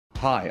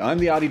Hi, I'm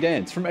the Arty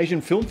Dance from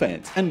Asian Film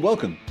Fans, and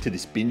welcome to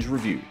this binge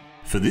review.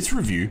 For this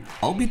review,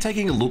 I'll be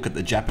taking a look at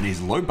the Japanese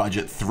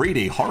low-budget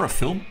 3D horror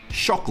film,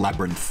 Shock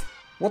Labyrinth.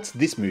 What's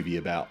this movie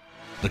about?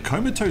 The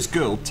comatose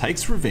girl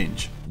takes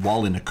revenge,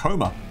 while in a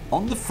coma,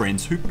 on the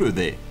friends who put her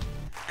there.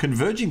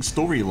 Converging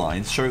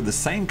storylines show the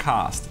same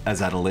cast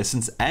as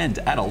adolescents and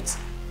adults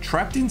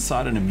trapped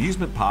inside an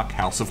amusement park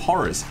house of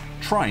horrors,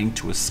 trying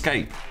to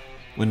escape.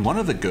 When one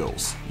of the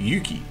girls,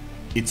 Yuki,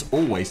 it's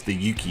always the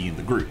Yuki in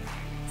the group,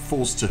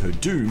 falls to her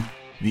doom,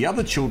 the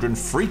other children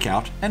freak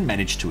out and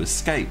manage to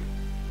escape.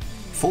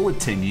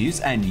 Forward 10 years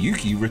and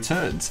Yuki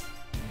returns.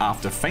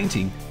 After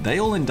fainting, they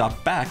all end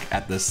up back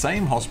at the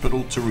same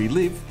hospital to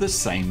relive the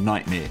same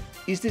nightmare.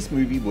 Is this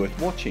movie worth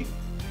watching?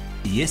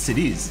 Yes, it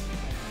is.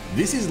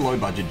 This is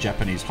low-budget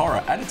Japanese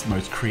horror at its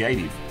most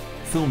creative.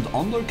 Filmed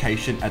on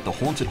location at the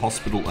Haunted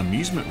Hospital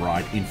amusement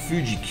ride in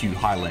Fuji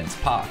Highlands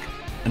Park.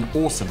 An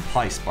awesome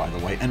place, by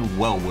the way, and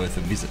well worth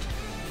a visit.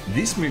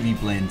 This movie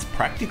blends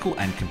practical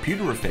and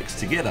computer effects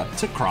together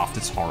to craft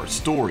its horror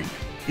story.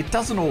 It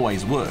doesn't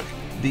always work.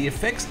 The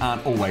effects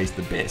aren't always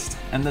the best,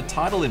 and the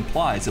title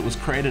implies it was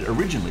created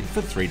originally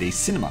for 3D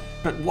cinema.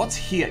 But what's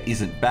here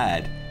isn't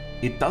bad.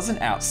 It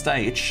doesn't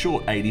outstay its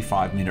short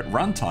 85-minute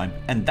runtime,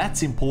 and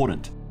that's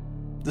important.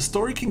 The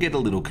story can get a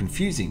little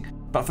confusing,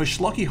 but for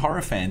schlocky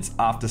horror fans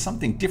after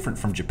something different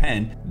from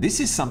Japan, this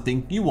is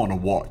something you want to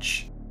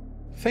watch.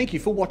 Thank you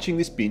for watching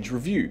this binge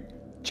review.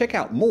 Check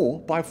out more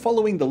by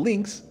following the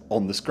links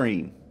on the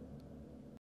screen.